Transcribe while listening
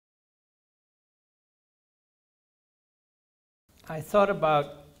I thought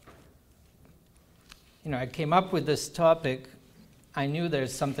about, I came up with this topic. I knew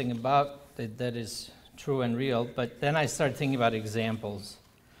there's something about it that is true and real, but then I started thinking about examples.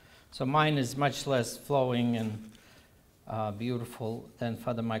 So mine is much less flowing and beautiful than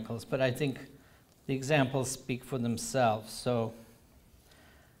Father Michael's, but I think the examples speak for themselves. So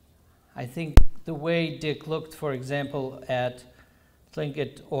I think the way Dick looked, for example, at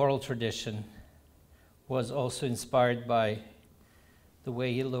Tlingit oral tradition was also inspired by the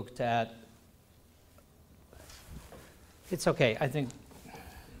way he looked at, it's okay, I think,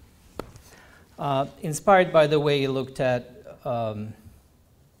 inspired by the way he looked at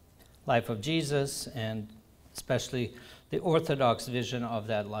life of Jesus, and especially the Orthodox vision of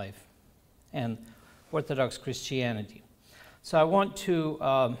that life and Orthodox Christianity. So I want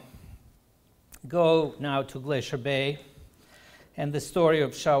to go now to Glacier Bay and the story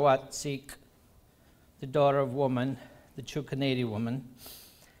of Shawat-Sik, the daughter of woman, the Chukanadi woman,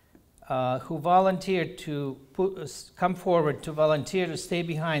 who volunteered to come forward to volunteer to stay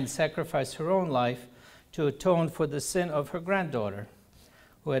behind, sacrifice her own life to atone for the sin of her granddaughter,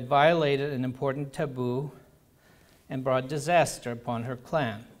 who had violated an important taboo and brought disaster upon her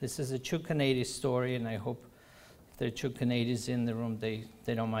clan. This is a Chukanadi story, and I hope if there are Chukanadis in the room, they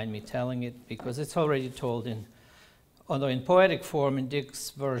don't mind me telling it, because it's already told although in poetic form, in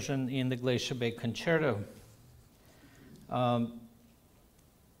Dick's version in the Glacier Bay Concerto. How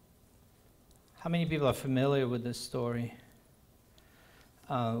many people are familiar with this story?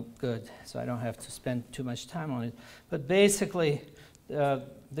 Good, so I don't have to spend too much time on it. But basically,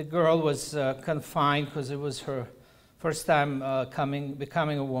 the girl was confined because it was her first time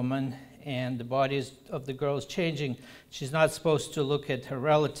becoming a woman, and the body of the girl is changing. She's not supposed to look at her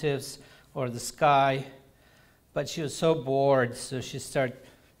relatives or the sky, but she was so bored, so she started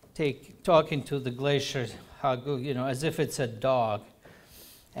talking to the glacier, as if it's a dog.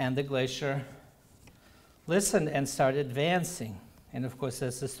 And the glacier listened and started advancing. And of course,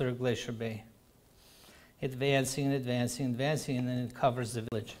 that's the story of Glacier Bay. Advancing and advancing and advancing, and then it covers the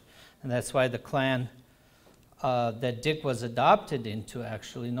village. And that's why the clan that Dick was adopted into,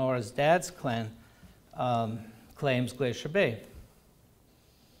 actually, Nora's dad's clan, claims Glacier Bay.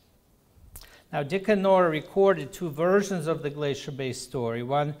 Now, Dick and Nora recorded two versions of the Glacier Bay story,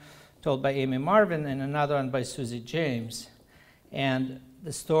 one told by Amy Marvin and another one by Susie James. And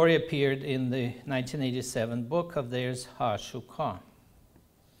the story appeared in the 1987 book of theirs, SOK.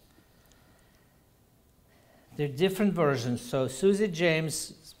 There are different versions, so Susie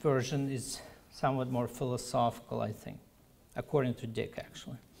James' version is somewhat more philosophical, I think, according to Dick,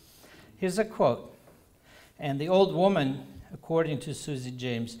 actually. Here's a quote. And the old woman, according to Susie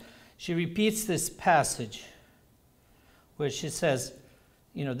James, she repeats this passage where she says,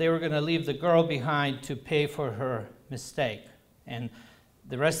 they were going to leave the girl behind to pay for her mistake. And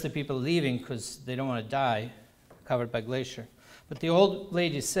the rest of the people leaving because they don't want to die, covered by glacier. But the old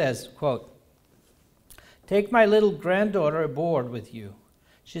lady says, quote, "Take my little granddaughter aboard with you.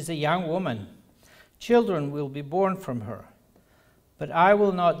 She's a young woman. Children will be born from her. But I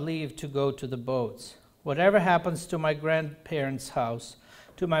will not leave to go to the boats. Whatever happens to my grandparents' house,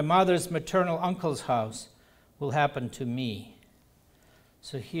 to my mother's maternal uncle's house, will happen to me."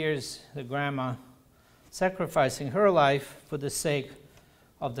 So here's the grandma sacrificing her life for the sake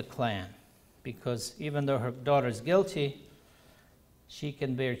of the clan, because even though her daughter's guilty, she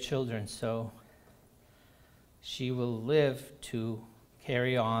can bear children, so she will live to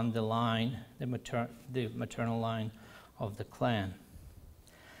carry on the line, the maternal line of the clan.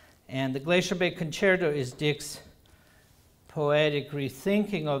 And the Glacier Bay Concerto is Dick's poetic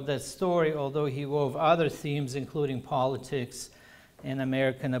rethinking of that story, although he wove other themes, including politics and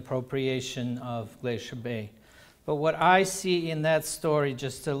American appropriation of Glacier Bay. But what I see in that story,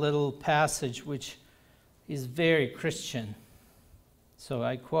 just a little passage which is very Christian. So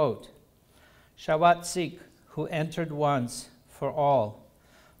I quote, "Shawat-Sik, who entered once for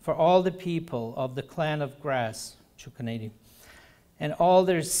all the people of the clan of grass," Chukanadi, "and all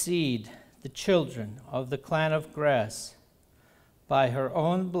their seed, the children of the clan of grass, by her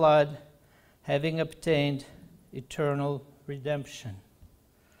own blood, having obtained eternal redemption.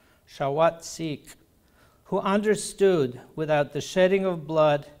 Shawat-Sik, who understood without the shedding of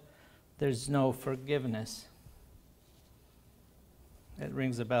blood, there's no forgiveness." That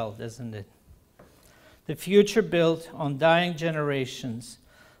rings a bell, doesn't it? The future built on dying generations,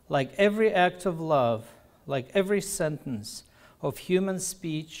 like every act of love, like every sentence of human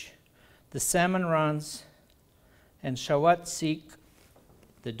speech, the salmon runs, and Shawat-Sik,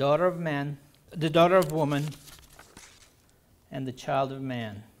 the daughter of man, the daughter of woman, and the child of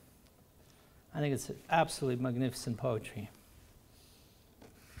man. I think it's absolutely magnificent poetry.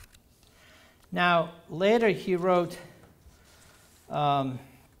 Now, later he wrote a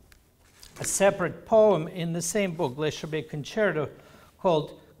separate poem in the same book, Le Sergei Concerto,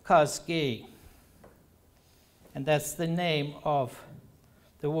 called Sergei. And that's the name of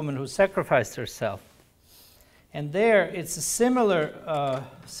the woman who sacrificed herself. And there, it's a similar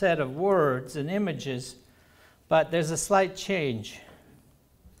set of words and images, but there's a slight change.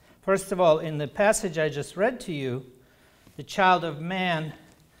 First of all, in the passage I just read to you, the child of man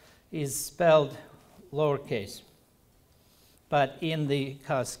is spelled lowercase. But in the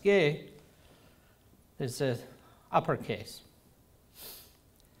Sergei, there's an uppercase.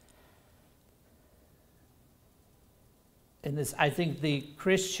 And this, I think the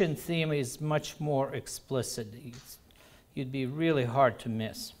Christian theme is much more explicit. You'd be really hard to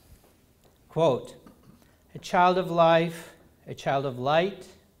miss. Quote, a child of life, a child of light,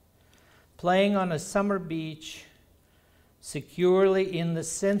 playing on a summer beach, securely in the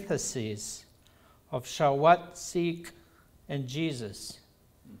syntheses of Shawat, Sikh, and Jesus,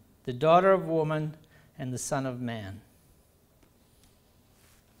 the daughter of woman and the son of man.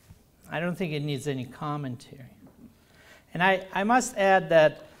 I don't think it needs any commentary. And I must add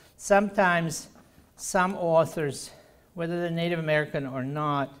that sometimes some authors, whether they're Native American or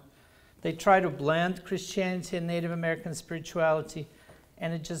not, they try to blend Christianity and Native American spirituality,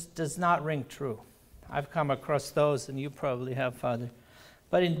 and it just does not ring true. I've come across those, and you probably have, Father.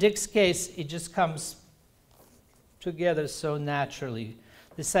 But in Dick's case, it just comes together so naturally.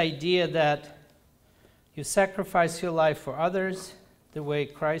 This idea that you sacrifice your life for others the way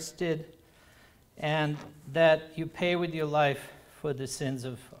Christ did, and that you pay with your life for the sins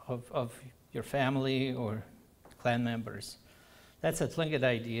of your family or clan members. That's a Tlingit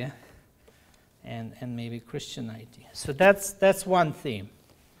idea, and maybe a Christian idea. So that's one theme.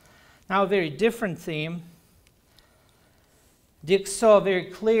 Now a very different theme. Dick saw very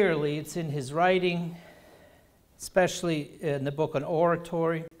clearly, it's in his writing, especially in the book on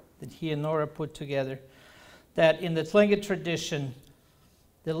oratory that he and Nora put together, that in the Tlingit tradition,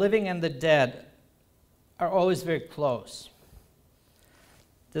 the living and the dead are always very close.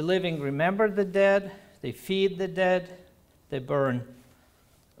 The living remember the dead, they feed the dead, they burn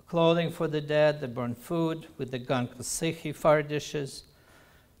clothing for the dead, they burn food with the gankasihi fire dishes.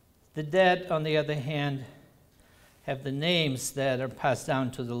 The dead, on the other hand, have the names that are passed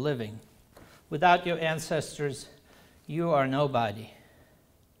down to the living. Without your ancestors, you are nobody.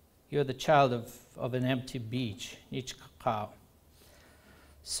 You're the child of an empty beach, Nichkakao.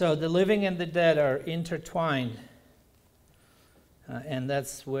 So the living and the dead are intertwined, and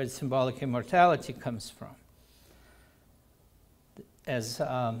that's where symbolic immortality comes from. As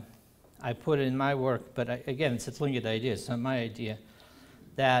I put it in my work, but again, it's a Tlingit idea, it's not my idea,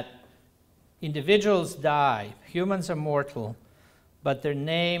 that individuals die, humans are mortal, but their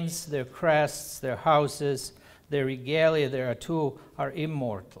names, their crests, their houses, their regalia, their atu, are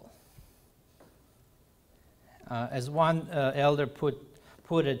immortal. As one elder put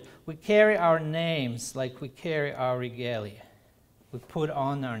it, we carry our names like we carry our regalia. We put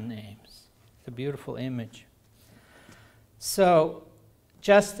on our names. It's a beautiful image. So,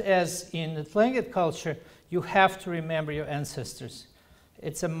 just as in the Tlingit culture, you have to remember your ancestors.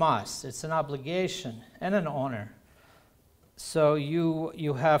 It's a must, it's an obligation and an honor. So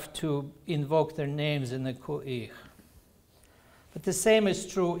you have to invoke their names in the ku'ich. But the same is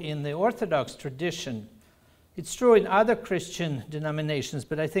true in the Orthodox tradition. It's true in other Christian denominations,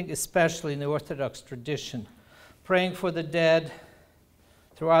 but I think especially in the Orthodox tradition. Praying for the dead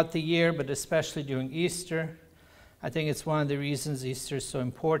throughout the year, but especially during Easter. I think it's one of the reasons Easter is so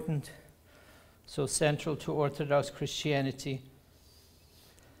important, so central to Orthodox Christianity.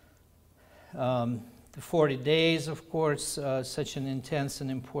 The 40 days, of course, such an intense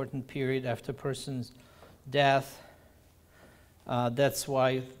and important period after a person's death. That's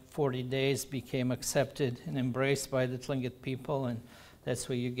why 40 days became accepted and embraced by the Tlingit people, and that's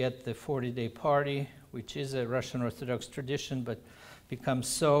where you get the 40-day party, which is a Russian Orthodox tradition, but becomes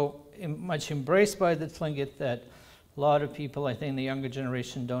so much embraced by the Tlingit that a lot of people, I think the younger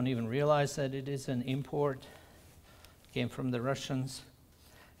generation, don't even realize that it is an import. It came from the Russians.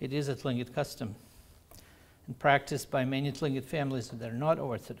 It is a Tlingit custom and practiced by many Tlingit families that are not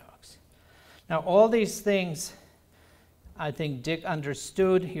Orthodox. Now, all these things, I think Dick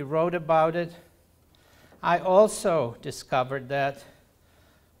understood. He wrote about it. I also discovered that,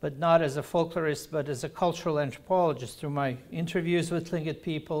 but not as a folklorist, but as a cultural anthropologist through my interviews with Tlingit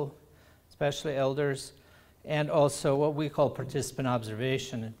people, especially elders, and also what we call participant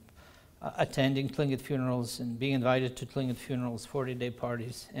observation, attending Tlingit funerals and being invited to Tlingit funerals, 40-day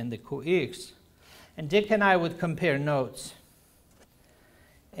parties, and the ku'iks. And Dick and I would compare notes.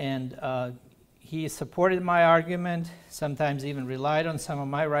 And He supported my argument, sometimes even relied on some of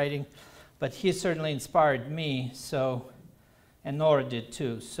my writing, but he certainly inspired me, and Nora did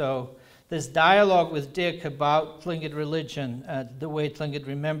too. So this dialogue with Dick about Tlingit religion, the way Tlingit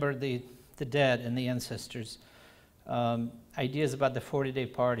remembered the dead and the ancestors, ideas about the 40-day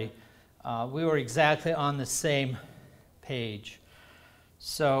party, we were exactly on the same page.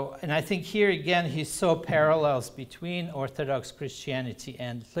 So, and I think here again he saw parallels between Orthodox Christianity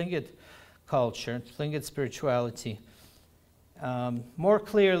and Tlingit culture, Tlingit spirituality, more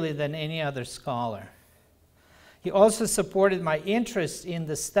clearly than any other scholar. He also supported my interest in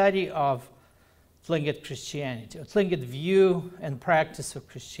the study of Tlingit Christianity, Tlingit view and practice of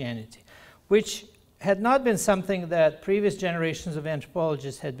Christianity, which had not been something that previous generations of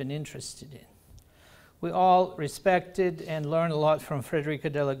anthropologists had been interested in. We all respected and learned a lot from Frederica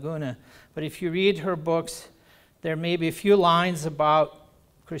de Laguna, but if you read her books, there may be a few lines about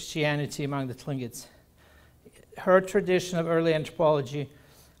Christianity among the Tlingits. Her tradition of early anthropology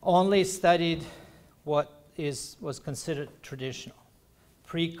only studied what was considered traditional,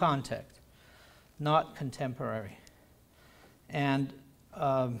 pre-contact, not contemporary. And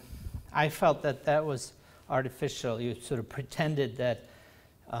I felt that that was artificial. You sort of pretended that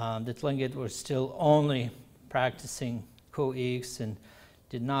the Tlingit were still only practicing Ko'ix and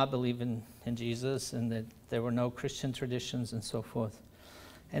did not believe in Jesus, and that there were no Christian traditions and so forth.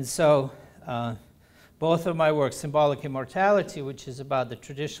 And so both of my works, Symbolic Immortality, which is about the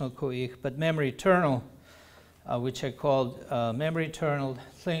traditional Ko'ix, but Memory Eternal, which I called Memory Eternal,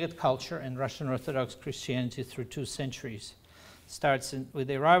 Tlingit Culture and Russian Orthodox Christianity Through 2 Centuries. Starts with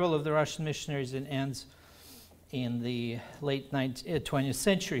the arrival of the Russian missionaries and ends in the late 20th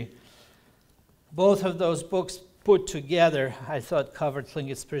century. Both of those books put together, I thought, covered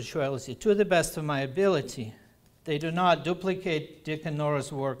Tlingit spirituality to the best of my ability. They do not duplicate Dick and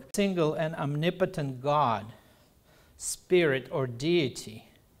Nora's work. Single and omnipotent God, spirit, or deity,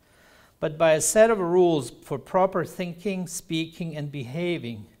 but by a set of rules for proper thinking, speaking, and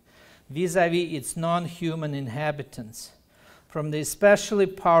behaving vis-a-vis its non-human inhabitants, from the especially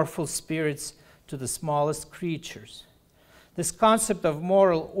powerful spirits to the smallest creatures. This concept of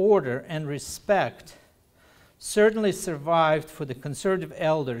moral order and respect certainly survived for the conservative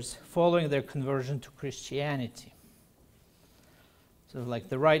elders following their conversion to Christianity. So like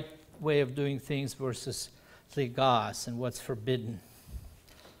the right way of doing things versus ligas and what's forbidden.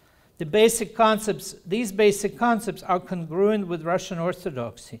 These basic concepts are congruent with Russian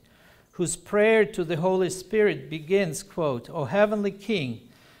Orthodoxy, whose prayer to the Holy Spirit begins, quote, "O Heavenly King,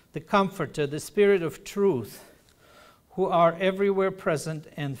 the Comforter, the Spirit of Truth, who are everywhere present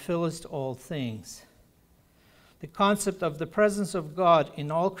and fillest all things." The concept of the presence of God in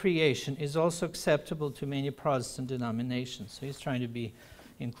all creation is also acceptable to many Protestant denominations. So he's trying to be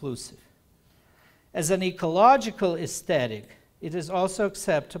inclusive. As an ecological aesthetic, it is also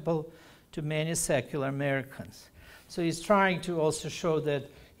acceptable to many secular Americans. So he's trying to also show that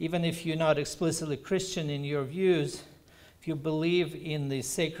even if you're not explicitly Christian in your views, if you believe in the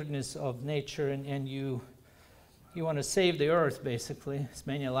sacredness of nature and you want to save the earth, basically, as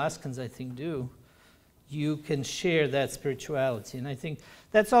many Alaskans, I think, do, you can share that spirituality. And I think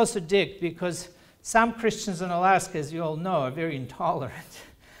that's also Dick, because some Christians in Alaska, as you all know, are very intolerant.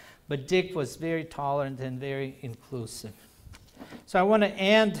 But Dick was very tolerant and very inclusive. So I want to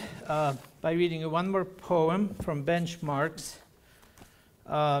end by reading one more poem from Benchmarks,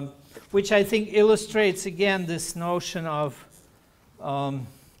 which I think illustrates again this notion of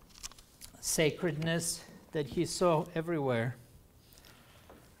sacredness that he saw everywhere.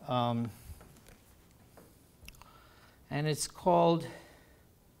 And it's called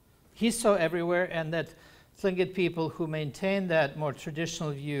He Saw Everywhere, and that Tlingit people who maintain that more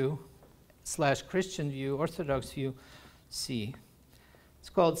traditional view / Christian view, Orthodox view, see. It's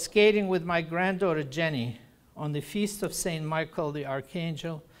called Skating with My Granddaughter Jenny on the Feast of St. Michael the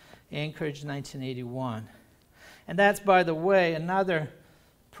Archangel, Anchorage, 1981. And that's, by the way, another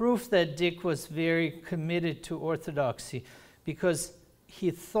proof that Dick was very committed to Orthodoxy, because he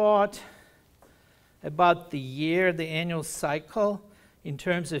thought about the year, the annual cycle, in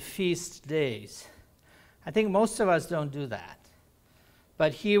terms of feast days. I think most of us don't do that.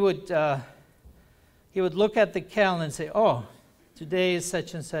 But he would look at the calendar and say, oh, today is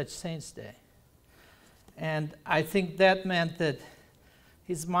such and such Saint's Day. And I think that meant that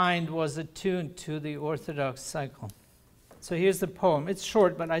his mind was attuned to the Orthodox cycle. So here's the poem. It's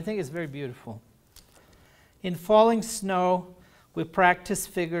short, but I think it's very beautiful. In falling snow, we practice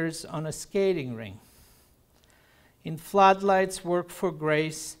figures on a skating ring. In floodlights, work for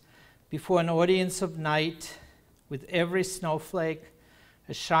grace before an audience of night, with every snowflake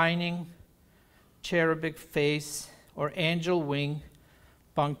a shining cherubic face, or angel wing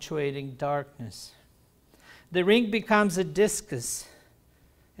punctuating darkness. The ring becomes a discus,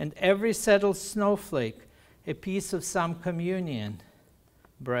 and every settled snowflake a piece of some communion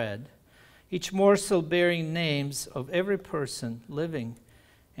bread, each morsel bearing names of every person living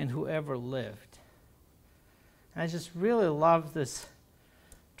and who ever lived. I just really love this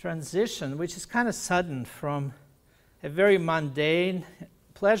transition, which is kind of sudden from a very mundane,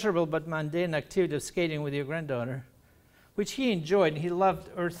 pleasurable but mundane activity of skating with your granddaughter, which he enjoyed. He loved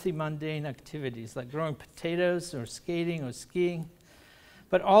earthy, mundane activities like growing potatoes or skating or skiing.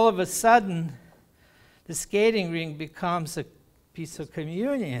 But all of a sudden, the skating ring becomes a piece of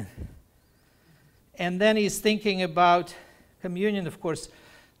communion. And then he's thinking about communion, of course,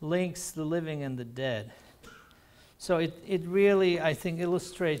 links the living and the dead. So it really, I think,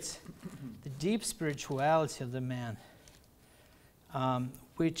 illustrates the deep spirituality of the man,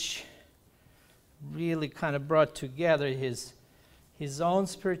 which really kind of brought together his own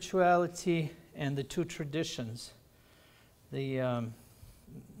spirituality and the two traditions, the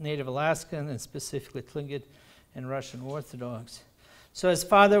Native Alaskan and specifically Tlingit and Russian Orthodox. So as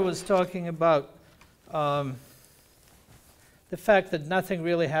Father was talking about the fact that nothing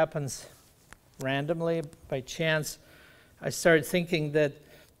really happens randomly, by chance, I started thinking that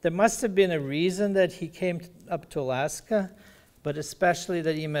there must have been a reason that he came up to Alaska, but especially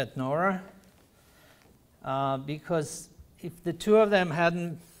that he met Nora, because if the two of them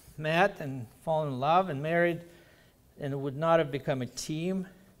hadn't met and fallen in love and married, and it would not have become a team,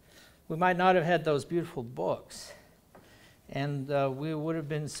 we might not have had those beautiful books. And we would have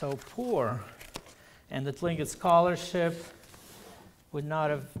been so poor. And the Tlingit scholarship would not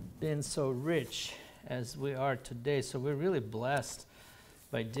have been so rich as we are today. So we're really blessed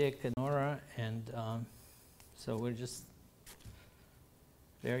by Dick and Nora. And so we're just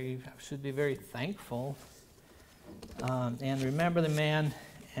should be very thankful. And remember the man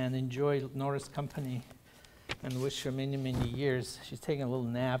and enjoy Nora's company. And wish her many, many years. She's taking a little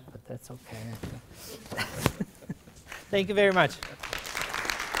nap, but that's okay. Thank you very much.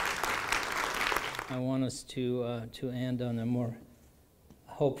 I want us to end on a more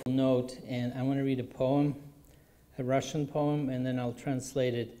hopeful note, and I want to read a poem, a Russian poem, and then I'll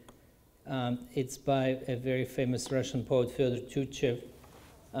translate it. It's by a very famous Russian poet, Fyodor Tyutchev,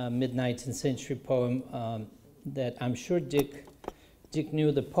 mid-19th century poem that I'm sure Dick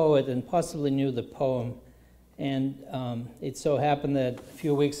knew the poet and possibly knew the poem. And it so happened that a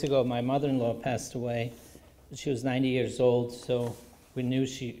few weeks ago, my mother-in-law passed away. She was 90 years old, so we knew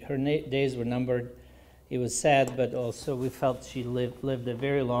her days were numbered. It was sad, but also we felt she lived a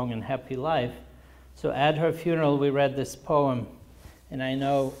very long and happy life. So at her funeral, we read this poem. And I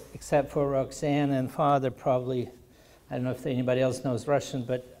know, except for Roxanne and Father, probably, I don't know if anybody else knows Russian,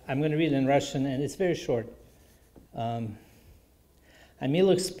 but I'm going to read it in Russian, and it's very short. О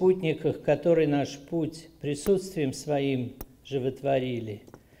милых спутниках, которые наш путь присутствием своим животворили.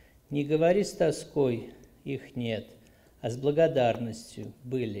 Не говори с тоской, их нет, а с благодарностью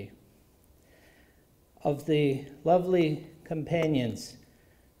были. Of the lovely companions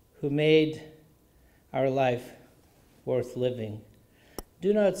who made our life worth living,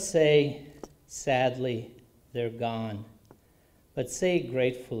 do not say, sadly, they're gone, but say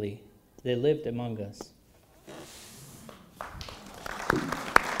gratefully, they lived among us.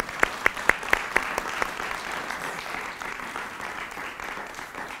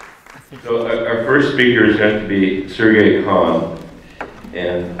 So our first speaker is going to be Sergei Kan,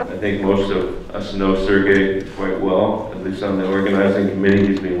 and I think most of us know Sergei quite well, at least on the organizing committee.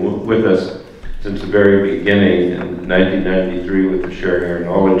 He's been with us since the very beginning in 1993 with the Sharing Our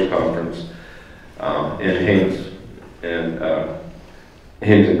Knowledge Conference in Haines and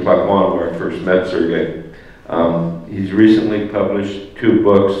Klakwan, where I first met Sergei. He's recently published 2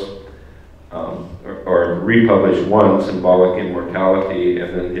 books, or republished one, Symbolic Immortality,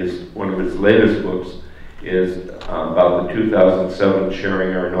 and then one of his latest books is about the 2007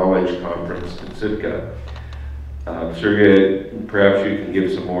 Sharing Our Knowledge Conference in Sitka. Sergei, perhaps you can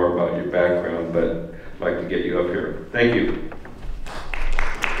give some more about your background, but I'd like to get you up here. Thank you.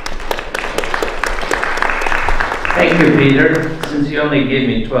 Thank you, Peter. Since you only gave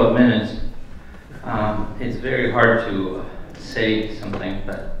me 12 minutes, it's very hard to say something,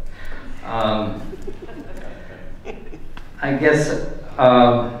 but I guess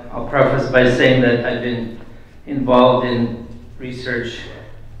I'll preface by saying that I've been involved in research,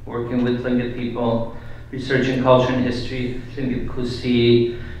 working with Tlingit people, researching culture and history, Tlingit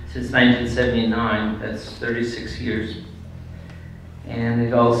Kusi, since 1979. That's 36 years. And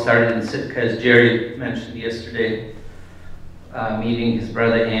it all started in Sitka, as Jerry mentioned yesterday, meeting his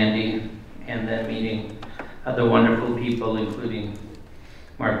brother Andy, and then meeting other wonderful people, including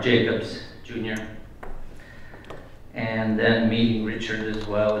Mark Jacobs, Jr., and then meeting Richard as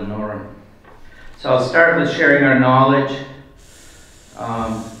well and Nora. So I'll start with sharing our knowledge.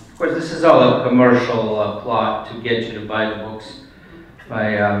 Of course, this is all a commercial plot to get you to buy the books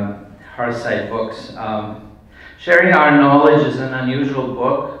by Hearthside Books. Sharing Our Knowledge is an unusual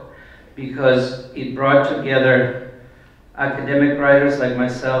book because it brought together academic writers like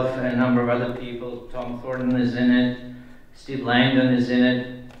myself and a number of other people. Tom Thornton is in it, Steve Langdon is in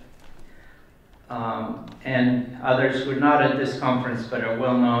it, and others who are not at this conference but are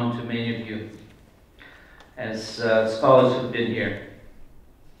well known to many of you as scholars who've been here.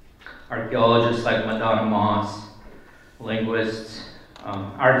 Archaeologists like Madonna Moss, linguists,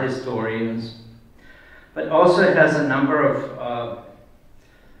 art historians, but also it has a number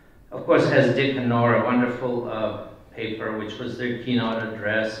of course it has Dick and Nora, a wonderful paper which was their keynote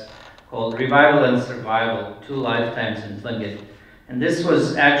address called Revival and Survival, 2 Lifetimes in Tlingit. And this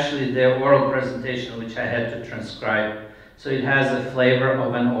was actually their oral presentation which I had to transcribe. So it has a flavor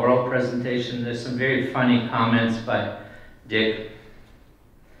of an oral presentation. There's some very funny comments by Dick,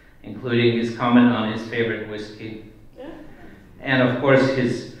 including his comment on his favorite whiskey. And of course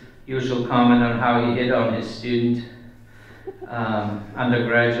his usual comment on how he hit on his student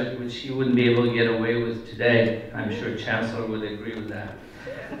undergraduate, which he wouldn't be able to get away with today. I'm sure Chancellor would agree with that.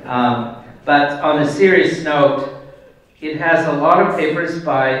 But on a serious note, it has a lot of papers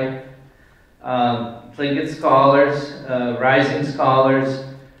by Tlingit scholars, rising scholars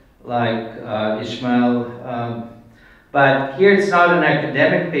like Ishmael. But here it's not an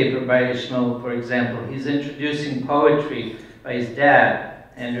academic paper by Ishmael, for example. He's introducing poetry by his dad,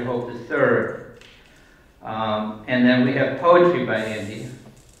 Andrew Hope III. And then we have poetry by Andy.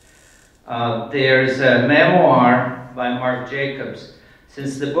 There's a memoir by Mark Jacobs.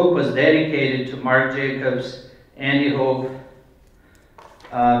 Since the book was dedicated to Mark Jacobs, Andy Hope,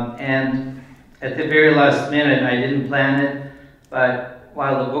 and at the very last minute, I didn't plan it, but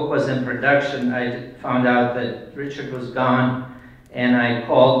while the book was in production, I found out that Richard was gone, and I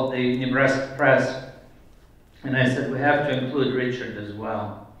called the Nebraska Press, and I said, we have to include Richard as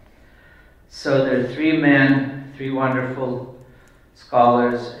well. So there are 3 men, 3 wonderful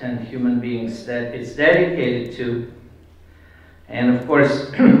scholars and human beings that it's dedicated to, and of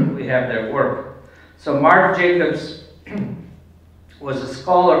course, we have their work. So Mark Jacobs was a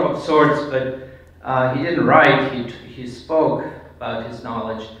scholar of sorts, but he didn't write, he spoke about his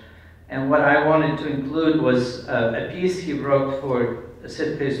knowledge. And what I wanted to include was a piece he wrote for the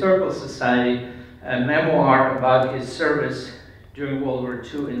Sitka Historical Society, a memoir about his service during World War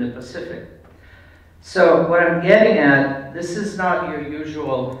II in the Pacific. So what I'm getting at, this is not your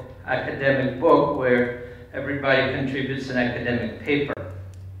usual academic book where everybody contributes an academic paper.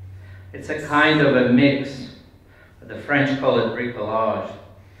 It's a kind of a mix. The French call it bricolage.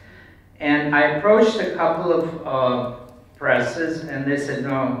 And I approached a couple of presses and they said,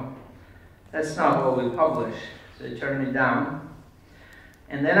 no, that's not what we publish. So they turned me down.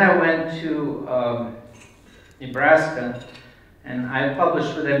 And then I went to Nebraska, and I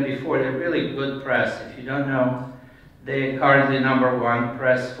published with them before. They're really good press. If you don't know, they're currently #1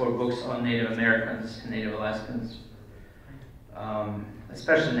 press for books on Native Americans, Native Alaskans,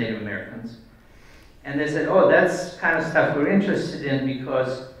 especially Native Americans. And they said, oh, that's kind of stuff we're interested in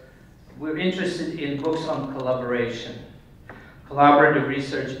because we're interested in books on collaboration. Collaborative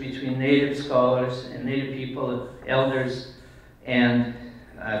research between Native scholars and Native people, elders, and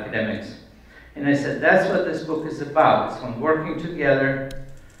academics. And I said, that's what this book is about. It's on working together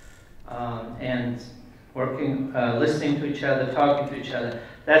and working, listening to each other, talking to each other.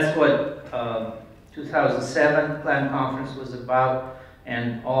 That's what 2007 Clan Conference was about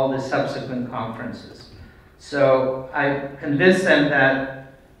and all the subsequent conferences. So I convinced them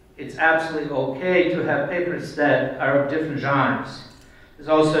that it's absolutely okay to have papers that are of different genres. There's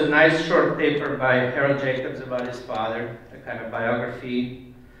also a nice short paper by Harold Jacobs about his father, a kind of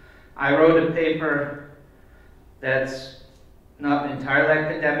biography. I wrote a paper that's not entirely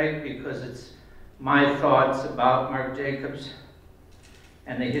academic because it's my thoughts about Mark Jacobs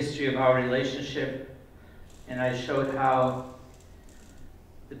and the history of our relationship. And I showed how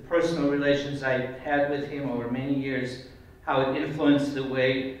the personal relations I had with him over many years, how it influenced the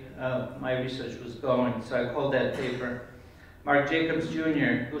way my research was going. So I called that paper Mark Jacobs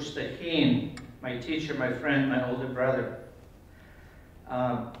Jr., Gushtahin, my teacher, my friend, my older brother.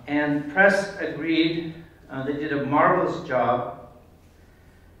 And press agreed. They did a marvelous job.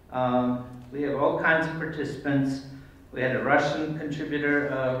 We have all kinds of participants. We had a Russian contributor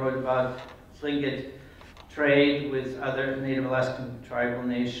wrote about Tlingit trade with other Native Alaskan tribal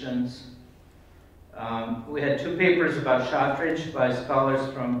nations. We had 2 papers about Shotridge by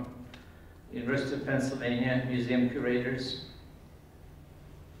scholars from University of Pennsylvania, museum curators.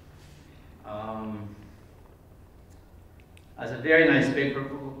 As a very nice paper.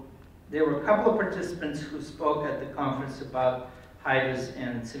 There were a couple of participants who spoke at the conference about Haidas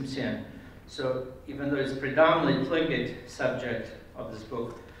and Tsimshian. So even though it's predominantly Tlingit subject of this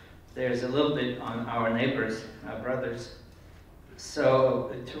book, there's a little bit on our neighbors, our brothers. So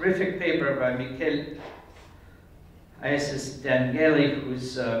a terrific paper by Mikel Isis Danieli,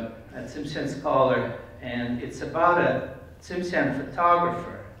 who's a Tsimshian scholar, and it's about a Tsimshian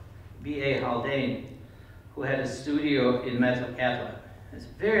photographer, B.A. Haldane, who had a studio in Metlakatla. It's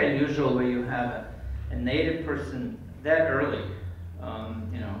very unusual where you have a native person that early.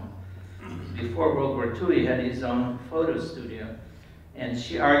 You know, before World War II, he had his own photo studio. And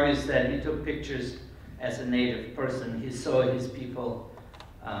she argues that he took pictures as a native person. He saw his people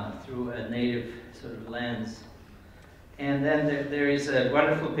through a native sort of lens. And then there is a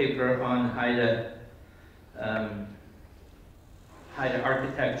wonderful paper on Haida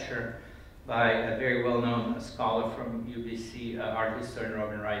architecture by a very well-known scholar from UBC, art historian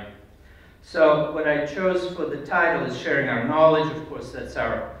Robin Wright. So what I chose for the title is Sharing Our Knowledge. Of course, that's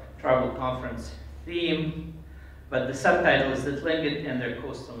our tribal conference theme. But the subtitle is The Tlingit and Their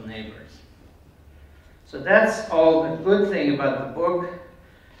Coastal Neighbors. So that's all the good thing about the book.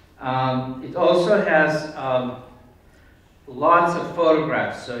 It also has lots of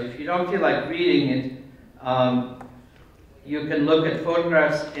photographs. So if you don't feel like reading it, you can look at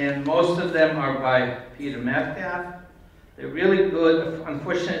photographs, and most of them are by Peter Metcalf. They're really good.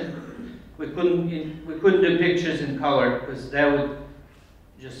 Unfortunately, we couldn't do pictures in color because that would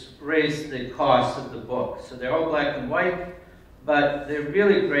just raise the cost of the book. So they're all black and white, but they're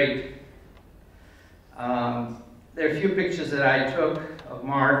really great. There are a few pictures that I took of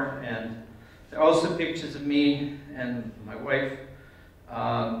Mark, and there are also pictures of me and my wife,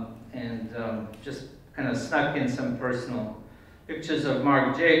 just kind of snuck in some personal pictures of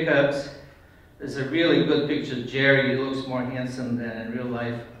Mark Jacobs. There's a really good picture of Jerry. He looks more handsome than in real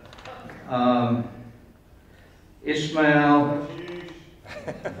life. Ishmael.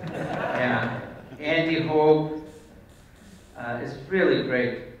 Yeah. Andy Hope. It's really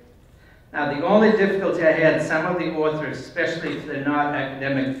great. Now, the only difficulty I had, some of the authors, especially if they're not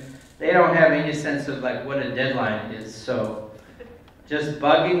academic, they don't have any sense of like what a deadline is. So just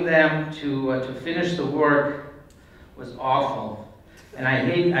bugging them to finish the work was awful. And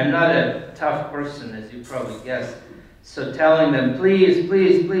I'm not a tough person, as you probably guessed. So telling them, please,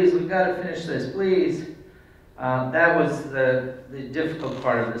 please, please, we've got to finish this, please. That was the difficult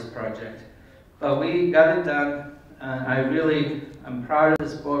part of this project. But we got it done. I'm proud of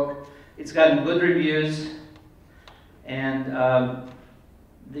this book. It's gotten good reviews. And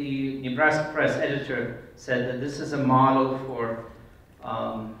the Nebraska Press editor said that this is a model for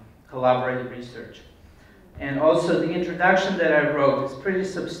collaborative research. And also the introduction that I wrote is pretty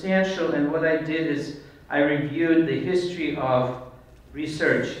substantial, and what I did is I reviewed the history of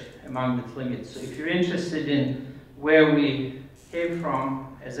research among the Tlingits. So if you're interested in where we came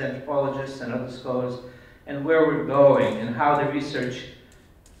from as anthropologists and other scholars, and where we're going, and how the research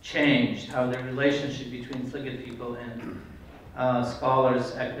changed, how the relationship between Tlingit people and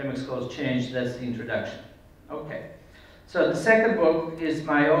scholars, academic scholars changed, that's the introduction. Okay. So the second book is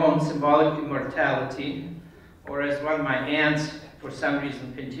my own, Symbolic Immortality, or as one of my aunts, for some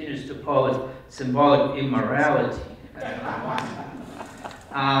reason, continues to call it, Symbolic Immorality.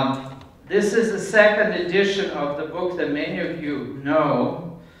 This is the second edition of the book that many of you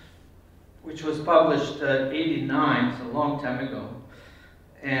know, which was published in '89, so a long time ago.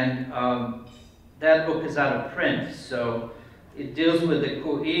 And that book is out of print, so it deals with the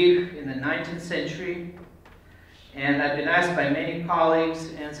Ku'ik in the 19th century. And I've been asked by many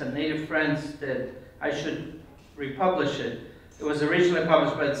colleagues and some native friends that I should republish it. It was originally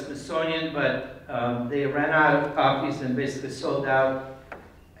published by the Smithsonian, but they ran out of copies and basically sold out.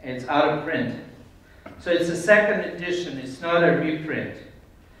 It's out of print. So it's a second edition, it's not a reprint.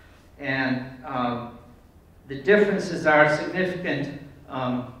 And the differences are significant.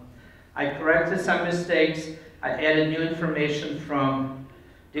 I corrected some mistakes. I added new information from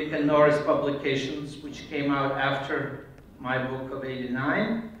Dick and Norris publications, which came out after my book of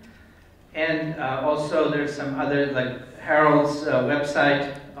 '89. And also there's some other, like Harold's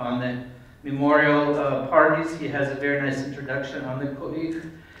website on the memorial parties. He has a very nice introduction on the Ku'ik.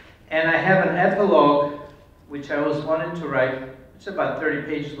 And I have an epilogue, which I always wanted to write, which is about 30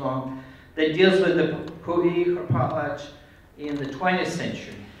 pages long, that deals with the Ku'ik or potlatch in the 20th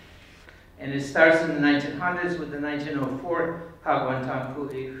century. And it starts in the 1900s with the 1904 Kagwantan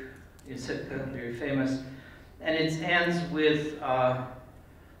Ku'ik, in Sitka, very famous. And it ends with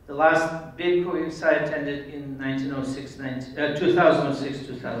the last big Koyuks I attended in 2006,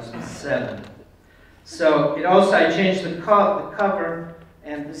 2007. So it also, I changed the cover,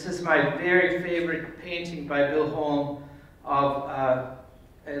 and this is my very favorite painting by Bill Holm of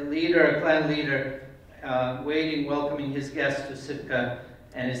a leader, a clan leader, waiting, welcoming his guests to Sitka,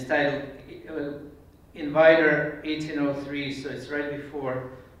 and it's titled Inviter 1803, so it's right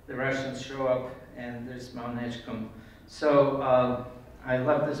before the Russians show up, and there's Mount Edgecombe. So I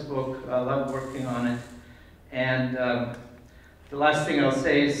love this book, I love working on it, and the last thing I'll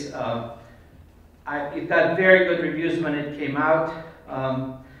say is it got very good reviews when it came out,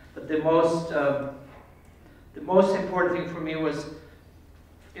 but the most important thing for me was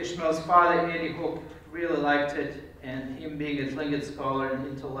Ishmael's father, Eddie Hope, really liked it, and him being a Tlingit scholar and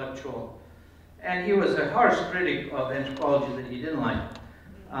intellectual. And he was a harsh critic of anthropology that he didn't like.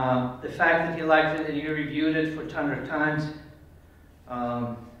 The fact that he liked it and he reviewed it for Tundra Times,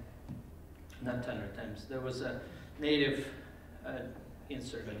 not Tundra Times, there was a native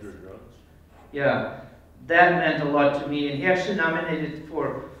insert. Yeah, that meant a lot to me, and he actually nominated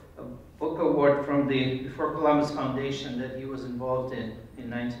for a book award from the Before Columbus Foundation that he was involved in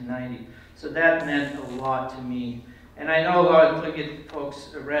 1990. So that meant a lot to me. And I know a lot of Tlingit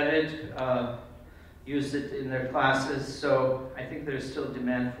folks read it, used it in their classes, so I think there's still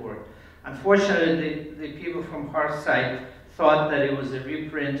demand for it. Unfortunately, the people from Hearthside thought that it was a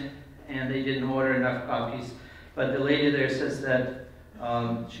reprint and they didn't order enough copies, but the lady there says that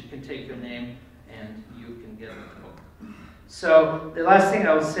she can take your name and you can get the book. So the last thing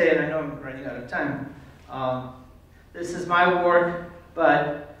I will say, and I know I'm running out of time, this is my work,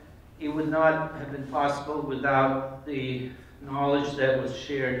 but it would not have been possible without the knowledge that was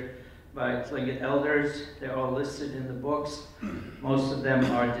shared by Tlingit elders. They're all listed in the books. Most of them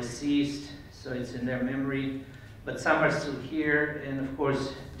are deceased, so it's in their memory, but some are still here, and of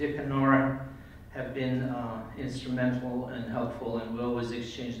course Dick and Nora have been instrumental and helpful, and we always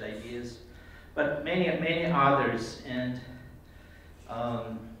exchanged ideas. But many others, and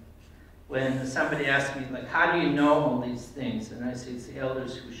when somebody asked me, like, how do you know all these things? And I say, it's the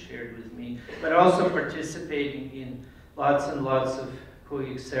elders who shared with me, but also participating in lots and lots of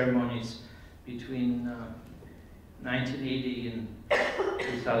Koyuk ceremonies between 1980 and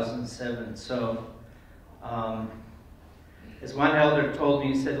 2007. So, as one elder told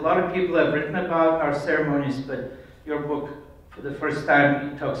me, he said, a lot of people have written about our ceremonies, but your book, for the first time,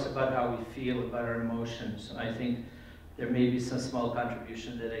 it talks about how we feel, about our emotions. So I think there may be some small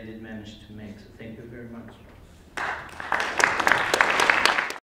contribution that I did manage to make, so thank you very much.